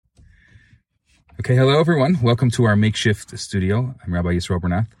Okay, hello everyone. Welcome to our makeshift studio. I'm Rabbi Yisroel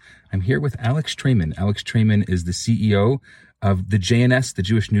Bernath. I'm here with Alex Traiman. Alex Traiman is the CEO of the JNS, the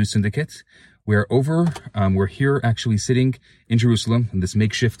Jewish News Syndicate. We're here actually sitting in Jerusalem in this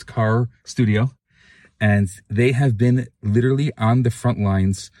makeshift car studio, and they have been literally on the front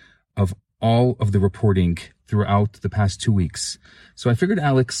lines of all of the reporting throughout the past 2 weeks. So I figured,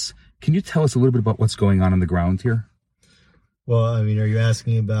 Alex, can you tell us a little bit about what's going on the ground here? Well, I mean, are you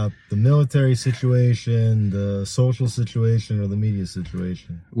asking about the military situation, the social situation, or the media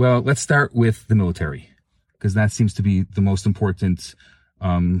situation? Well, let's start with the military, because that seems to be the most important,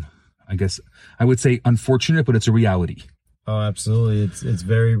 I guess I would say unfortunate, but it's a reality. Oh, absolutely. It's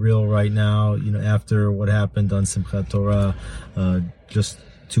very real right now. You know, after what happened on Simchat Torah just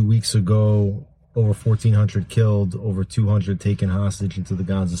 2 weeks ago, over 1,400 killed, over 200 taken hostage into the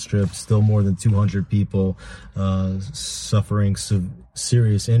Gaza Strip, still more than 200 people suffering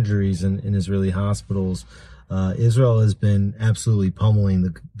serious injuries in Israeli hospitals. Israel has been absolutely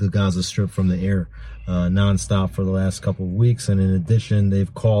pummeling the Gaza Strip from the air nonstop for the last couple of weeks. And in addition,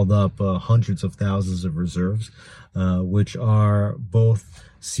 they've called up hundreds of thousands of reserves, which are both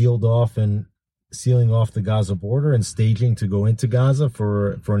sealing off the Gaza border and staging to go into Gaza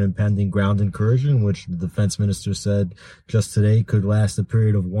for an impending ground incursion, which the defense minister said just today could last a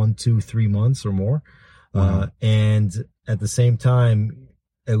period of 1, 2, 3 months or more. Wow. And at the same time,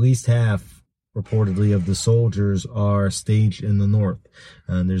 at least half, reportedly, of the soldiers are staged in the north.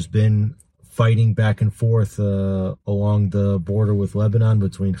 And there's been fighting back and forth along the border with Lebanon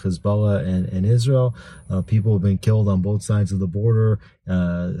between Hezbollah and Israel. People have been killed on both sides of the border.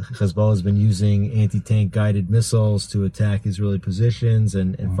 Hezbollah has been using anti-tank guided missiles to attack Israeli positions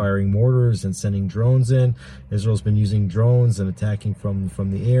and firing mortars and sending drones in. Israel's been using drones and attacking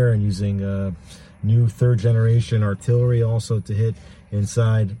from the air and using new third generation artillery also to hit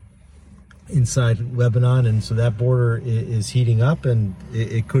inside Lebanon, and so that border is heating up, and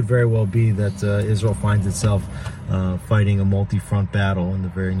it could very well be that Israel finds itself fighting a multi-front battle in the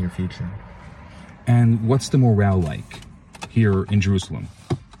very near future. And what's the morale like here in Jerusalem?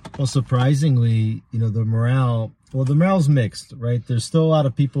 Well, surprisingly, the morale's mixed, right? There's still a lot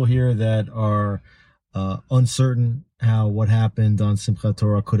of people here that are uncertain how what happened on Simchat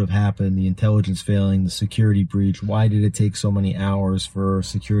Torah could have happened, the intelligence failing, the security breach. Why did it take so many hours for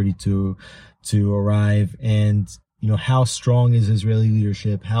security to arrive? And, how strong is Israeli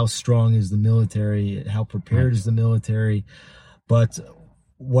leadership? How strong is the military? How prepared is the military? But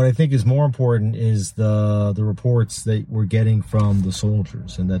what I think is more important is the reports that we're getting from the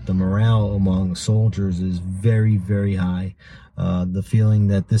soldiers, and that the morale among soldiers is very, very high. The feeling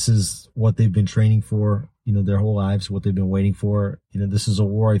that this is what they've been training for, their whole lives, what they've been waiting for. This is a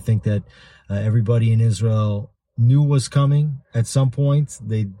war I think that everybody in Israel knew was coming at some point.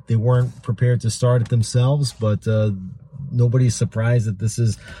 They weren't prepared to start it themselves, but nobody's surprised that this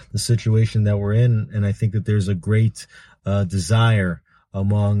is the situation that we're in. And I think that there's a great desire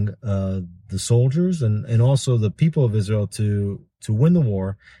among the soldiers and also the people of Israel to win the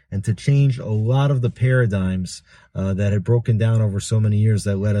war and to change a lot of the paradigms that had broken down over so many years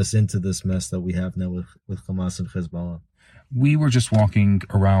that led us into this mess that we have now with Hamas and Hezbollah. We were just walking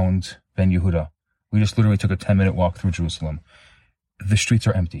around Ben Yehuda. We just literally took a 10-minute walk through Jerusalem. The streets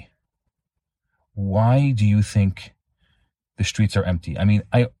are empty. Why do you think the streets are empty? I mean,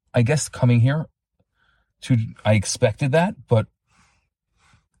 I guess coming here, I expected that, but...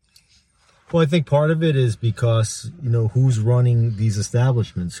 Well, I think part of it is because, who's running these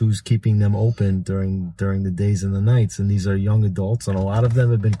establishments, who's keeping them open during the days and the nights. And these are young adults, and a lot of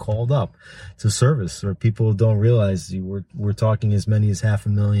them have been called up to service, or people don't realize we're talking as many as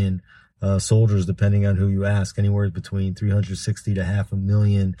 500,000 soldiers, depending on who you ask, anywhere between 360 to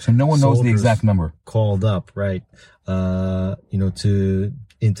 500,000. So no one knows the exact number. Called up, right? From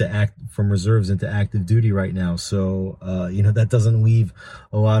reserves into active duty right now. So, that doesn't leave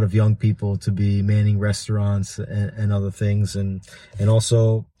a lot of young people to be manning restaurants and other things. And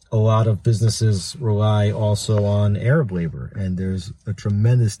also a lot of businesses rely also on Arab labor, and there's a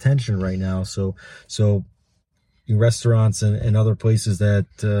tremendous tension right now. So restaurants and other places that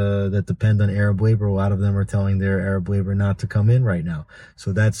depend on Arab labor, a lot of them are telling their Arab labor not to come in right now.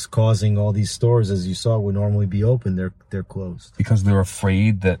 So that's causing all these stores, as you saw, would normally be open, they're closed. Because they're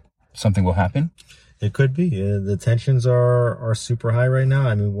afraid that something will happen? It could be. The tensions are super high right now.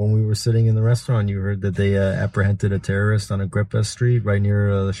 I mean, when we were sitting in the restaurant, you heard that they apprehended a terrorist on Agrippa Street right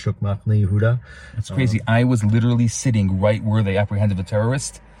near the Shuk Machne Yehuda. That's crazy. I was literally sitting right where they apprehended the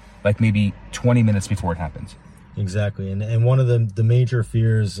terrorist, like maybe 20 minutes before it happened. Exactly. And one of the major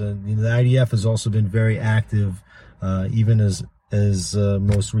fears, the IDF has also been very active, even as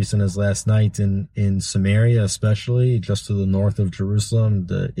most recent as last night in Samaria, especially just to the north of Jerusalem.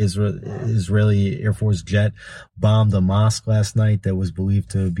 The Israeli Air Force jet bombed a mosque last night that was believed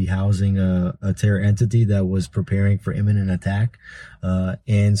to be housing a terror entity that was preparing for imminent attack.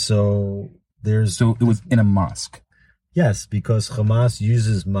 And so it was in a mosque. Yes, because Hamas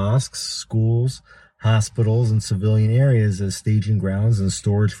uses mosques, schools, hospitals, and civilian areas as staging grounds and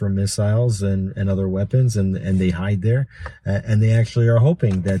storage for missiles and other weapons, and they hide there. And they actually are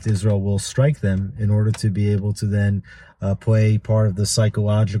hoping that Israel will strike them in order to be able to then play part of the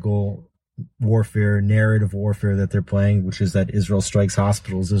psychological warfare, narrative warfare that they're playing, which is that Israel strikes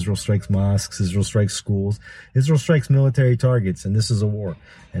hospitals, Israel strikes mosques, Israel strikes schools, Israel strikes military targets, and this is a war.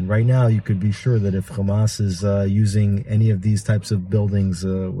 And right now, you could be sure that if Hamas is using any of these types of buildings,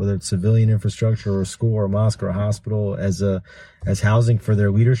 whether it's civilian infrastructure or a school or a mosque or a hospital, as housing for their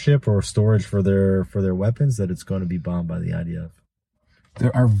leadership or storage for their weapons, that it's going to be bombed by the IDF.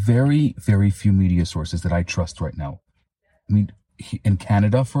 There are very, very few media sources that I trust right now. I mean, in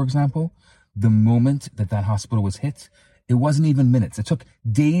Canada, for example, the moment that hospital was hit, it wasn't even minutes. It took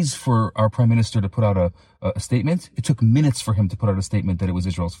days for our prime minister to put out a statement. It took minutes for him to put out a statement that it was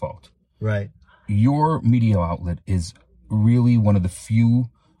Israel's fault. Right. Your media outlet is really one of the few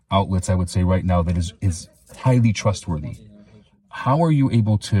outlets, I would say right now, that is highly trustworthy. How are you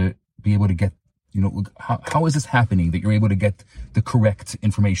able to get, how is this happening that you're able to get the correct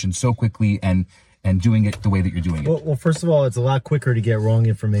information so quickly and doing it the way that you're doing it? Well, first of all, it's a lot quicker to get wrong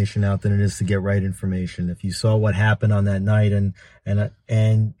information out than it is to get right information. If you saw what happened on that night, and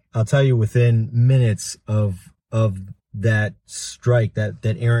I'll tell you, within minutes of that strike, that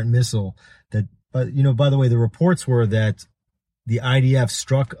errant missile, that by the way, the reports were that the IDF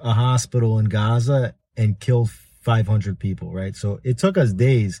struck a hospital in Gaza and killed 500 people, right? So it took us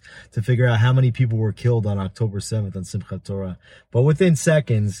days to figure out how many people were killed on October 7th on Simchat Torah. But within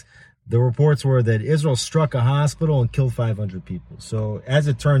seconds, the reports were that Israel struck a hospital and killed 500 people. So as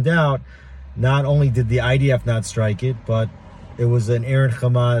it turned out, not only did the IDF not strike it, but it was an errant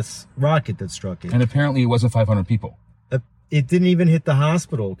Hamas rocket that struck it. And apparently it wasn't 500 people. It didn't even hit the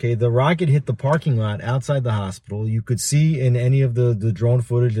hospital, okay? The rocket hit the parking lot outside the hospital. You could see in any of the drone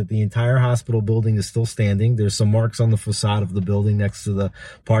footage that the entire hospital building is still standing. There's some marks on the facade of the building next to the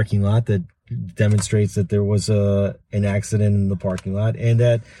parking lot that demonstrates that there was an accident in the parking lot, and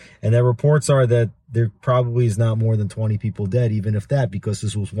that reports are that there probably is not more than 20 people dead, even if that, because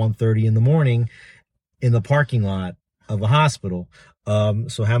this was 1:30 in the morning in the parking lot of a hospital.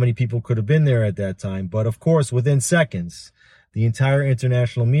 So how many people could have been there at that time? But of course, within seconds, the entire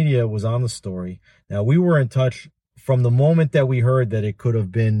international media was on the story. Now, we were in touch from the moment that we heard that it could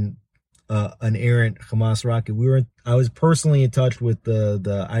have been an errant Hamas rocket. I was personally in touch with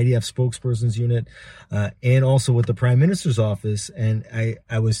the IDF spokesperson's unit, and also with the Prime Minister's office. And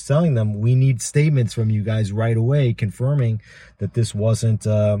I was telling them, we need statements from you guys right away confirming that this wasn't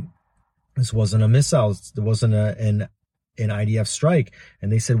a missile. There wasn't an IDF strike.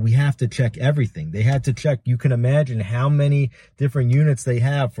 And they said, we have to check everything. They had to check. You can imagine how many different units they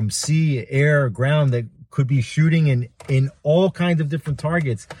have from sea, air, ground that could be shooting in all kinds of different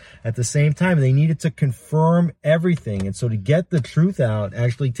targets at the same time. They needed to confirm everything. And so to get the truth out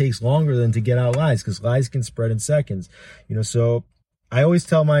actually takes longer than to get out lies, because lies can spread in seconds. So I always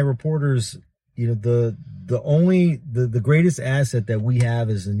tell my reporters, the greatest asset that we have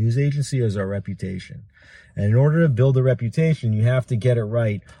as a news agency is our reputation. And in order to build a reputation, you have to get it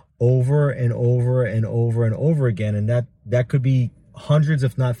right over and over and over and over again. And that could be hundreds,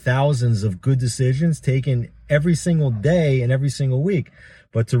 if not thousands, of good decisions taken every single day and every single week.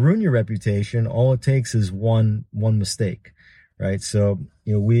 But to ruin your reputation, all it takes is one mistake, right? So,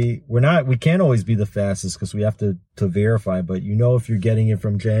 we can't always be the fastest because we have to verify. But if you're getting it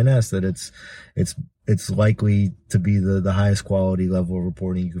from JNS, that it's likely to be the highest quality level of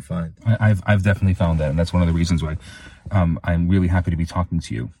reporting you can find. I've definitely found that, and that's one of the reasons why I'm really happy to be talking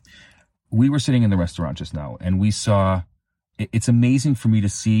to you. We were sitting in the restaurant just now, and we saw. It's amazing for me to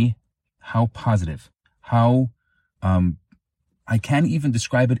see how positive, how I can't even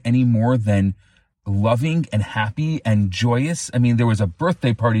describe it any more than loving and happy and joyous. I mean, there was a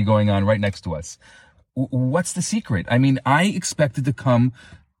birthday party going on right next to us. What's the secret? I mean, I expected to come,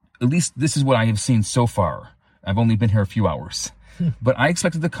 at least this is what I have seen so far. I've only been here a few hours, but I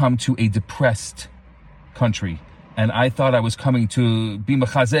expected to come to a depressed country. And I thought I was coming to be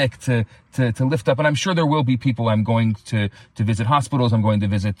mechazek, to lift up. And I'm sure there will be people. I'm going to visit hospitals. I'm going to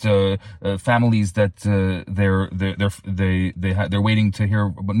visit families that they're waiting to hear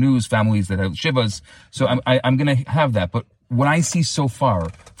about news. Families that have shivas. So I'm going to have that. But what I see so far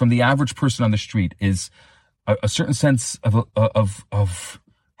from the average person on the street is a certain sense of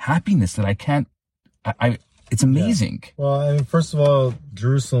happiness that I can't. It's amazing. Yeah. Well, I mean, first of all,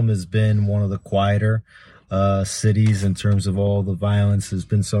 Jerusalem has been one of the quieter cities in terms of all the violence. There's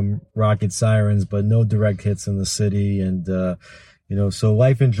been some rocket sirens, but no direct hits in the city. And, so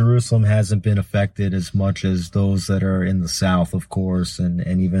life in Jerusalem hasn't been affected as much as those that are in the south, of course, and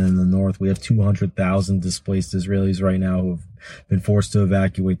even in the north. We have 200,000 displaced Israelis right now who've been forced to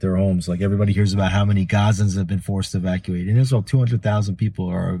evacuate their homes. Like, everybody hears about how many Gazans have been forced to evacuate. In Israel, 200,000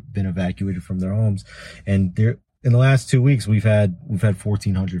 people have been evacuated from their homes. And in the last 2 weeks, we've had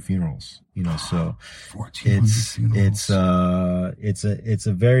 1,400 funerals, so 1,400 it's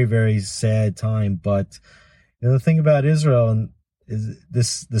a very, very sad time. But the thing about Israel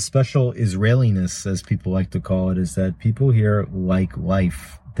is the special Israeliness, as people like to call it, is that people here like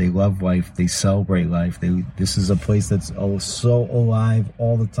life. They love life. They celebrate life. This is a place that's so alive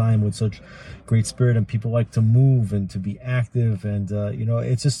all the time with such great spirit, and people like to move and to be active. And,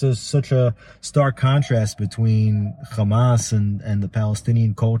 it's just such a stark contrast between Hamas and the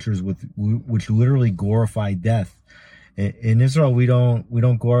Palestinian cultures, which literally glorify death. In Israel, we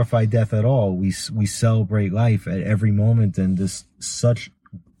don't glorify death at all. We celebrate life at every moment, and this such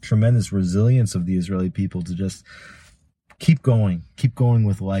tremendous resilience of the Israeli people to just keep going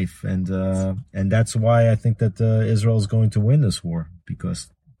with life. And that's why I think that Israel is going to win this war, because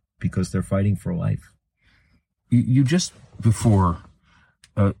they're fighting for life. You just before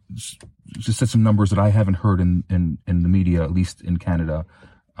just said some numbers that I haven't heard in the media, at least in Canada.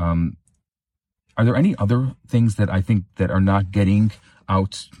 Are there any other things that I think that are not getting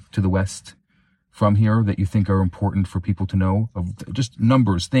out to the West from here that you think are important for people to know? Of just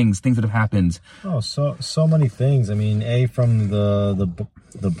numbers, things that have happened. Oh, so many things. I mean, from the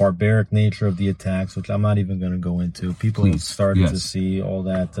barbaric nature of the attacks, which I'm not even going to go into. People have started to see all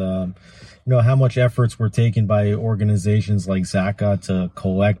that. How much efforts were taken by organizations like Zaka to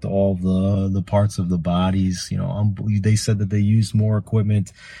collect all the parts of the bodies. They said that they used more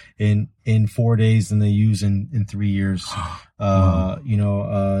equipment in 4 days than they use in 3 years.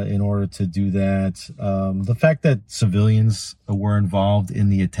 In order to do that. The fact that civilians were involved in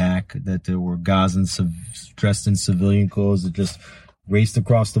the attack, that there were Gazans dressed in civilian clothes that just raced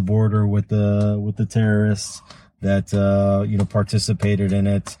across the border with the terrorists that participated in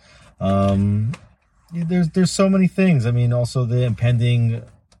it. There's so many things. I mean, also the impending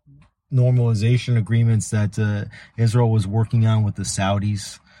normalization agreements that Israel was working on with the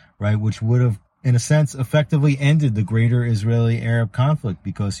Saudis, right, which would have, in a sense, effectively ended the greater Israeli-Arab conflict,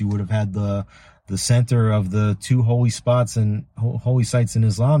 because you would have had the center of the two holy spots and holy sites in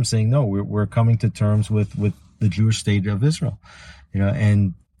Islam saying, no, we're coming to terms with the Jewish state of Israel,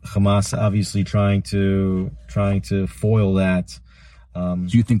 and Hamas obviously trying to foil that.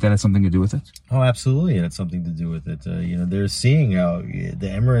 Do you think that has something to do with it? Oh, absolutely, it had something to do with it. They're seeing how the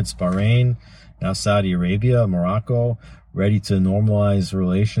Emirates, Bahrain, now Saudi Arabia, Morocco, ready to normalize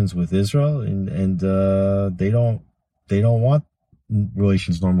relations with Israel, and they don't want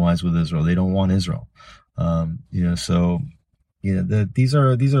relations normalized with Israel. They don't want Israel. These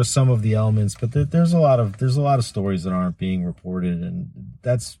are some of the elements, but there's a lot of stories that aren't being reported, and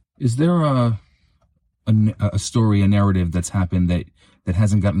that's. Is there a story, a narrative that's happened that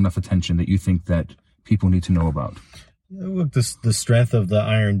hasn't gotten enough attention that you think that people need to know about? Look, the strength of the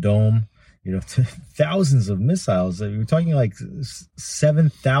Iron Dome. Thousands of missiles. We're talking like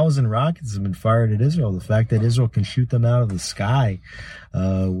 7,000 rockets have been fired at Israel. The fact that Israel can shoot them out of the sky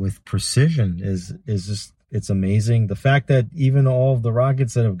with precision is just, it's amazing. The fact that even all of the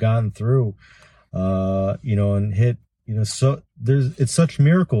rockets that have gotten through, and hit, so it's such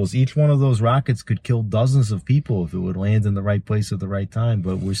miracles. Each one of those rockets could kill dozens of people if it would land in the right place at the right time.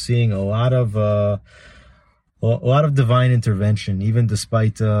 But we're seeing a lot of divine intervention, even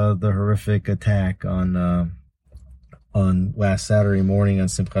despite the horrific attack on last Saturday morning on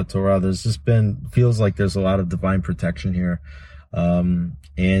Simchat Torah. There's just feels like there's a lot of divine protection here, and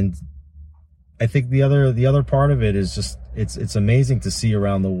I think the other part of it is just it's amazing to see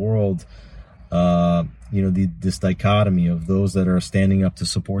around the world, this dichotomy of those that are standing up to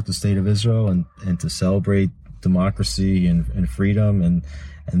support the state of Israel and to celebrate democracy and freedom, and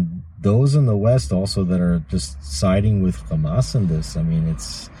those in the West also that are just siding with Hamas in this. I mean,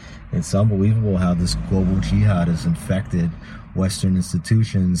 it's unbelievable how this global jihad has infected Western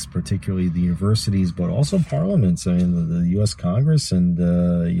institutions, particularly the universities, but also parliaments. I mean, the U.S. Congress and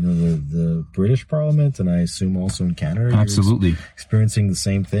the British Parliament, and I assume also in Canada, absolutely experiencing the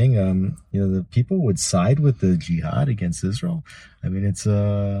same thing. The people would side with the jihad against Israel. I mean,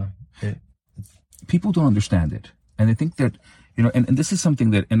 people don't understand it, and I think that and this is something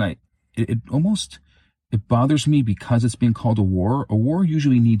that, it almost It bothers me because it's being called a war. A war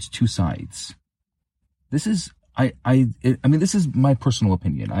usually needs two sides. This is, I mean, this is my personal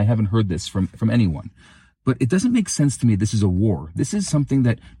opinion. I haven't heard this from anyone. But it doesn't make sense to me this is a war. This is something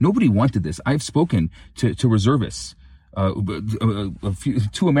that nobody wanted this. I've spoken to reservists,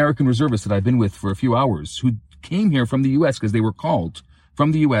 two American reservists that I've been with for a few hours who came here from the U.S. because they were called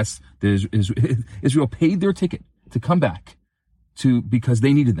from the U.S. Israel paid their ticket to come back because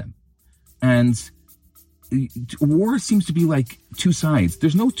they needed them. And war seems to be like two sides.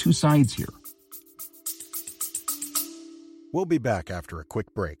 There's no two sides here. We'll be back after a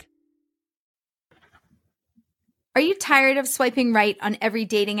quick break. Are you tired of swiping right on every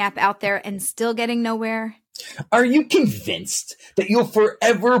dating app out there and still getting nowhere? Are you convinced that you'll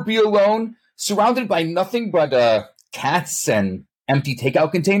forever be alone, surrounded by nothing but cats and empty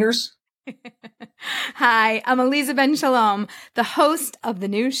takeout containers? Hi, I'm Eliza Ben Shalom, the host of the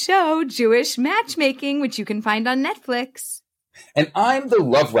new show, Jewish Matchmaking, which you can find on Netflix. And I'm the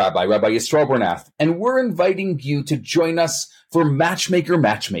love rabbi, Rabbi Yisrael Bernath, and we're inviting you to join us for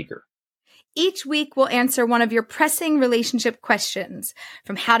Matchmaker. Each week, we'll answer one of your pressing relationship questions,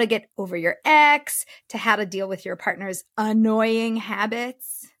 from how to get over your ex to how to deal with your partner's annoying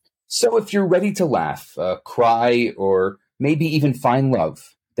habits. So if you're ready to laugh, cry, or maybe even find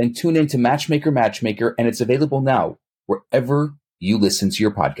love, then tune in to Matchmaker, and it's available now wherever you listen to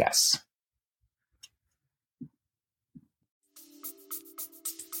your podcasts.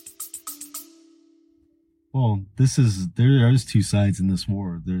 Well, there is two sides in this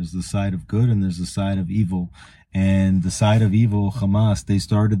war. There's the side of good and there's the side of evil. And the side of evil, Hamas, they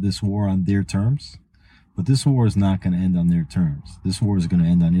started this war on their terms. But this war is not going to end on their terms. This war is going to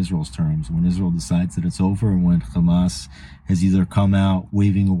end on Israel's terms. When Israel decides that it's over, and when Hamas has either come out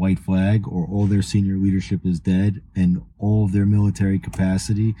waving a white flag, or all their senior leadership is dead, and all of their military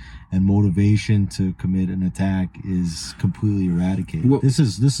capacity and motivation to commit an attack is completely eradicated. Well, this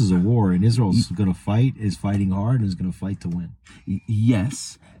is a war, and Israel's going to fight, is fighting hard, and is going to fight to win.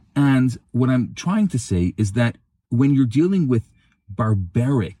 Yes. And what I'm trying to say is that when you're dealing with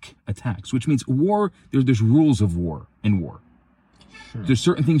barbaric attacks, which means war, there's rules of war in war. Sure. There's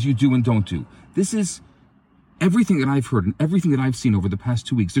certain things you do and don't do. This is everything that I've heard and everything that I've seen over the past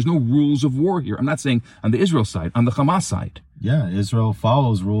 2 weeks. There's no rules of war here. I'm not saying on the Israel side, on the Hamas side. Yeah, Israel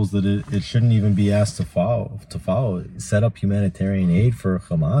follows rules that it shouldn't even be asked to follow. Set up humanitarian aid for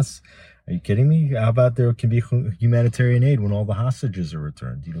Hamas. Are you kidding me? How about there can be humanitarian aid when all the hostages are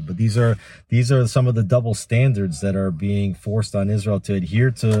returned? But these are some of the double standards that are being forced on Israel to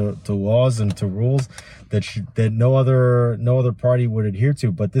adhere to laws and to rules that no other party would adhere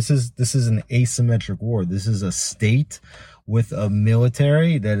to. But this is an asymmetric war. This is a state with a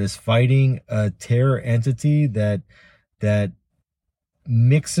military that is fighting a terror entity that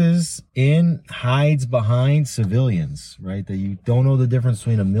mixes in, hides behind civilians, right? That you don't know the difference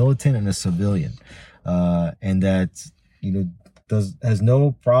between a militant and a civilian, and that has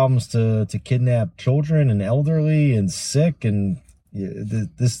no problems to kidnap children and elderly and sick, and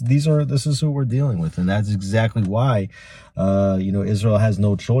this is who we're dealing with, and that's exactly why Israel has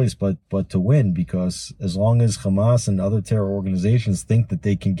no choice but to win, because as long as Hamas and other terror organizations think that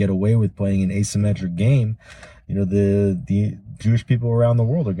they can get away with playing an asymmetric game, the Jewish people around the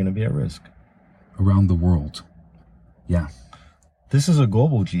world are going to be at risk. Around the world. Yeah. This is a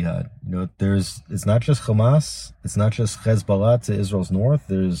global jihad. It's not just Hamas. It's not just Hezbollah to Israel's north.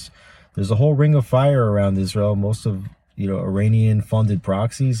 There's a whole ring of fire around Israel. Most of, Iranian funded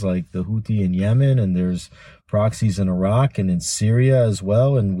proxies like the Houthi in Yemen, and there's proxies in Iraq and in Syria as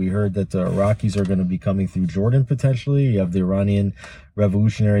well. And we heard that the Iraqis are going to be coming through Jordan potentially. You have the Iranian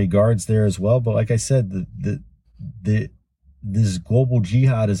Revolutionary Guards there as well. But like I said, this global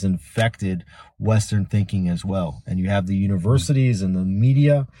jihad has infected Western thinking as well. And you have the universities and the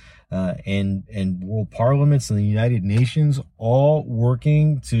media and world parliaments and the United Nations all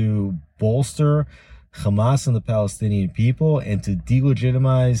working to bolster Hamas and the Palestinian people and to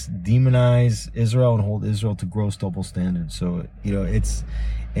delegitimize, demonize Israel and hold Israel to gross double standards. So, it's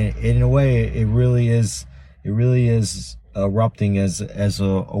in a way, it really is erupting as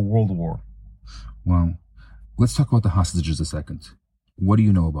a world war. Wow. Let's talk about the hostages a second. What do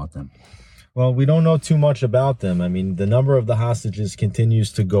you know about them? Well, we don't know too much about them. I mean, the number of the hostages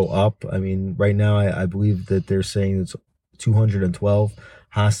continues to go up. I mean, right now, I believe that they're saying it's 212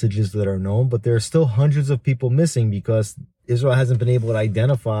 hostages that are known, but there are still hundreds of people missing because Israel hasn't been able to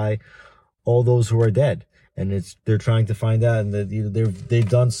identify all those who are dead. And they're trying to find out, and they've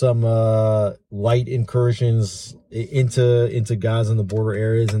done some light incursions into Gaza and the border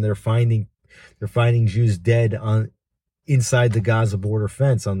areas, and they're finding Jews dead inside the Gaza border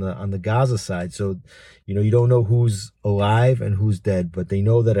fence on the Gaza side. So, you don't know who's alive and who's dead, but they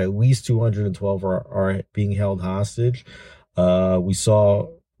know that at least 212 are being held hostage. We saw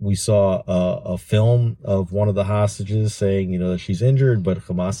a film of one of the hostages saying, that she's injured, but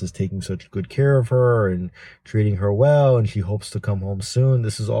Hamas is taking such good care of her and treating her well, and she hopes to come home soon.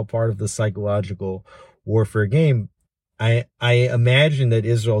 This is all part of the psychological warfare game. I imagine that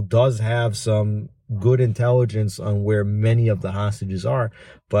Israel does have some good intelligence on where many of the hostages are,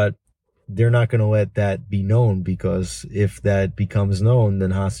 but they're not going to let that be known, because if that becomes known,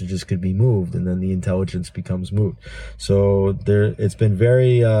 then hostages could be moved, and then the intelligence becomes moved. So it's been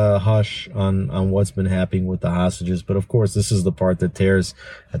very hush on what's been happening with the hostages. But of course, this is the part that tears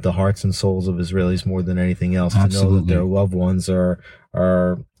at the hearts and souls of Israelis more than anything else. Absolutely. To know that their loved ones are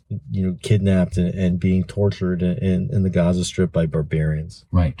kidnapped and being tortured in the Gaza Strip by barbarians.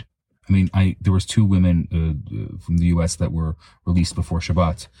 Right. I mean, there was 2 women from the U.S. that were released before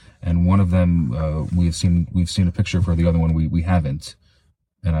Shabbat, and one of them we've seen a picture of her. The other one we haven't,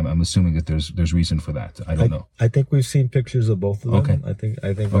 and I'm assuming that there's reason for that. I don't know. I think we've seen pictures of both of them. Okay.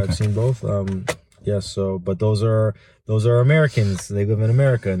 I think I've seen both. Yes. So, but those are Americans. They live in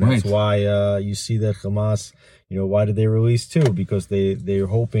America, and that's why you see that Hamas. Why did they release 2? Because they're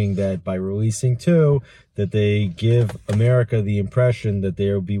hoping that by releasing 2, that they give America the impression that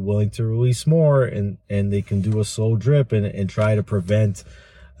they'll be willing to release more, and they can do a slow drip and try to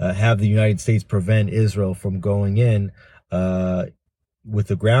have the United States prevent Israel from going in with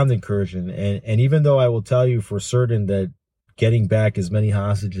the ground incursion. And even though I will tell you for certain that getting back as many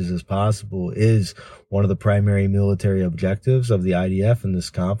hostages as possible is one of the primary military objectives of the IDF in this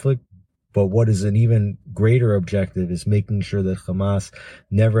conflict, but what is an even greater objective is making sure that Hamas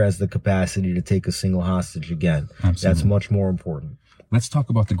never has the capacity to take a single hostage again. Absolutely. That's much more important. Let's talk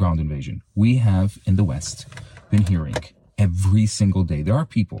about the ground invasion. We have, in the West, been hearing every single day. There are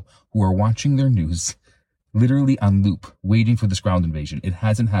people who are watching their news literally on loop, waiting for this ground invasion. It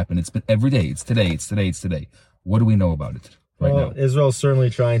hasn't happened. It's been every day. It's today. It's today. It's today. What do we know about it right now? Israel's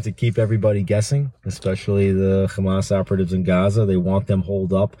certainly trying to keep everybody guessing, especially the Hamas operatives in Gaza. They want them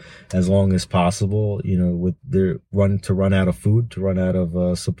holed up as long as possible, with their run out of food, to run out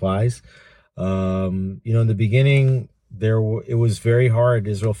of supplies. In the beginning, it was very hard.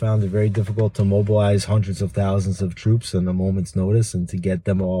 Israel found it very difficult to mobilize hundreds of thousands of troops in a moment's notice, and to get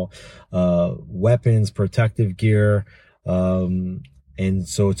them all weapons, protective gear. And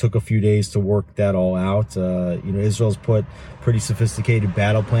so it took a few days to work that all out. Israel's put pretty sophisticated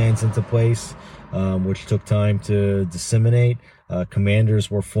battle plans into place, which took time to disseminate.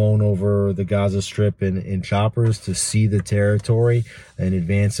 Commanders were flown over the Gaza Strip in choppers to see the territory in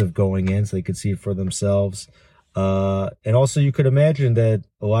advance of going in, so they could see it for themselves. And also you could imagine that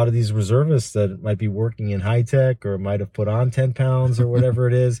a lot of these reservists that might be working in high tech, or might have put on 10 pounds or whatever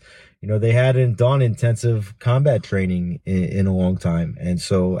it is, they hadn't done intensive combat training in a long time. And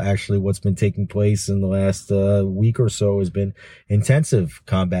so actually what's been taking place in the last week or so has been intensive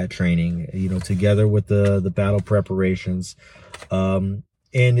combat training, together with the battle preparations. And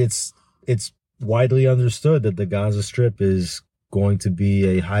it's widely understood that the Gaza Strip is going to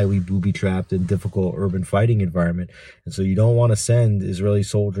be a highly booby-trapped and difficult urban fighting environment. And so you don't want to send Israeli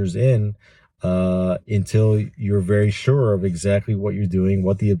soldiers in until you're very sure of exactly what you're doing,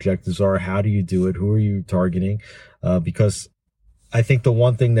 what the objectives are, how do you do it, who are you targeting, because I think the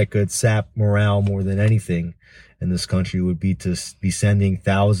one thing that could sap morale more than anything in this country would be to be sending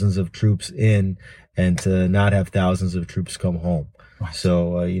thousands of troops in and to not have thousands of troops come home. Right.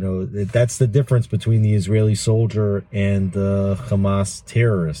 So, that's the difference between the Israeli soldier and the Hamas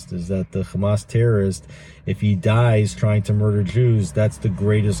terrorist, is that the Hamas terrorist, if he dies trying to murder Jews, that's the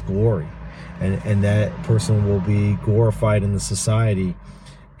greatest glory. And that person will be glorified in the society.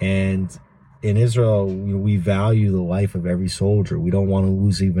 And in Israel, we value the life of every soldier. We don't want to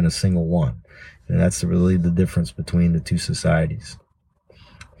lose even a single one. And that's really the difference between the two societies.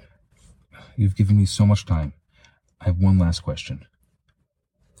 You've given me so much time. I have one last question.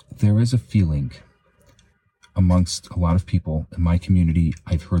 There is a feeling amongst a lot of people in my community,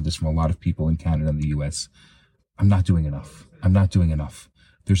 I've heard this from a lot of people in Canada and the US, I'm not doing enough. I'm not doing enough.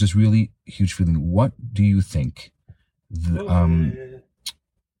 There's this really huge feeling. What do you think we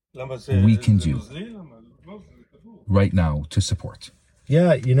can do right now to support?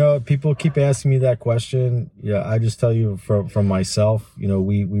 Yeah, people keep asking me that question. Yeah, I just tell you from myself,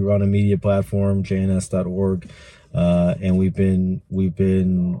 we run a media platform, JNS.org, and we've been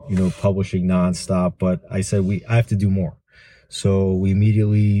publishing nonstop, but I said I have to do more. So we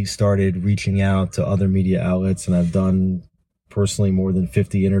immediately started reaching out to other media outlets, and I've done personally more than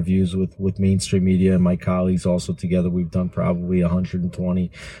 50 interviews with mainstream media, and my colleagues also together. We've done probably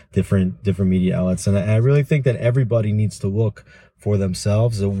 120 different media outlets. And I really think that everybody needs to look for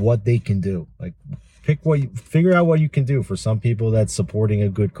themselves at what they can do. Like, figure out what you can do. For some people, that's supporting a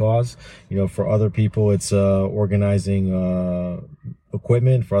good cause. For other people, it's organizing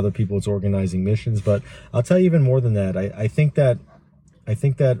equipment. For other people, it's organizing missions. But I'll tell you even more than that. I think that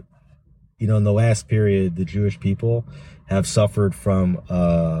in the last period, the Jewish people have suffered from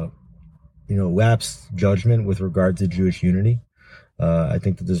lapsed judgment with regard to Jewish unity. I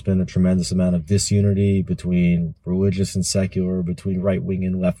think that there's been a tremendous amount of disunity between religious and secular, between right wing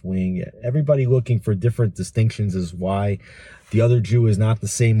and left wing. Everybody looking for different distinctions as why the other Jew is not the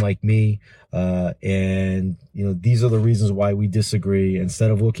same like me. And these are the reasons why we disagree,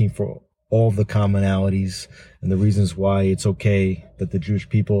 instead of looking for all of the commonalities and the reasons why it's okay that the Jewish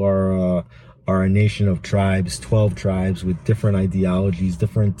people are a nation of tribes, 12 tribes with different ideologies,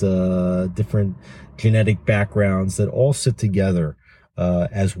 different genetic backgrounds that all sit together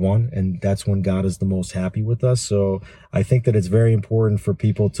as one, and that's when God is the most happy with us. So I think that it's very important for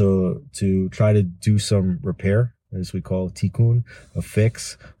people to try to do some repair, as we call tikkun, a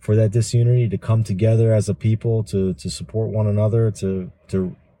fix for that disunity, to come together as a people, to support one another, to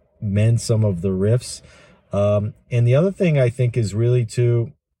mend some of the rifts. And the other thing I think is really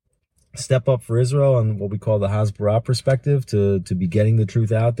to step up for Israel and what we call the Hasbara perspective, to be getting the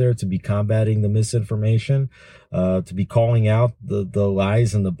truth out there, to be combating the misinformation, to be calling out the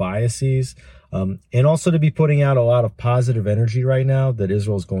lies and the biases, and also to be putting out a lot of positive energy right now that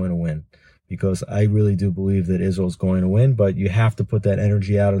Israel's going to win. Because I really do believe that Israel's going to win, but you have to put that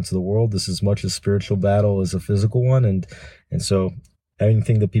energy out into the world. This is as much a spiritual battle as a physical one. And so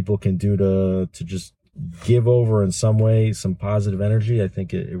anything that people can do to just give over in some way, some positive energy, I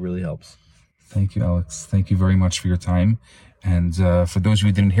think it really helps. Thank you, Alex. Thank you very much for your time. And for those of you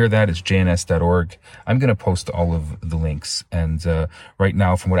who didn't hear that, it's jns.org. I'm going to post all of the links. And right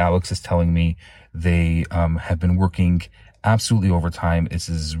now, from what Alex is telling me, they have been working absolutely overtime. This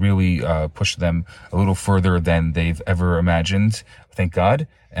has really pushed them a little further than they've ever imagined, thank God.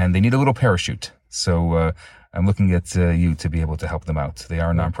 And they need a little parachute. So I'm looking at you to be able to help them out. They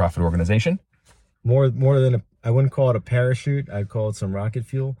are a nonprofit organization. More than I wouldn't call it a parachute. I'd call it some rocket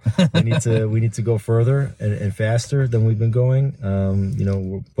fuel. We need to go further and faster than we've been going.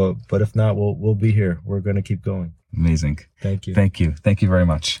 But if not, we'll be here. We're going to keep going. Amazing. Thank you. Thank you. Thank you very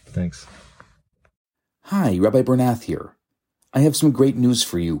much. Thanks. Hi, Rabbi Bernath here. I have some great news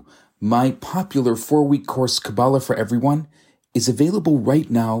for you. My popular 4-week course, Kabbalah for Everyone, is available right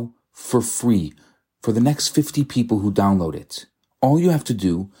now for free for the next 50 people who download it. All you have to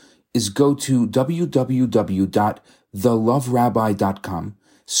do is go to www.theloverabbi.com,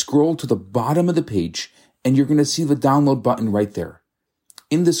 scroll to the bottom of the page, and you're going to see the download button right there.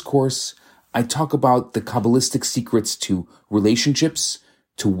 In this course, I talk about the Kabbalistic secrets to relationships,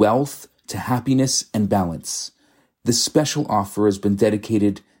 to wealth, to happiness, and balance. This special offer has been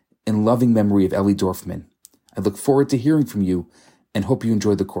dedicated in loving memory of Ellie Dorfman. I look forward to hearing from you and hope you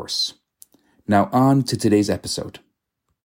enjoy the course. Now on to today's episode.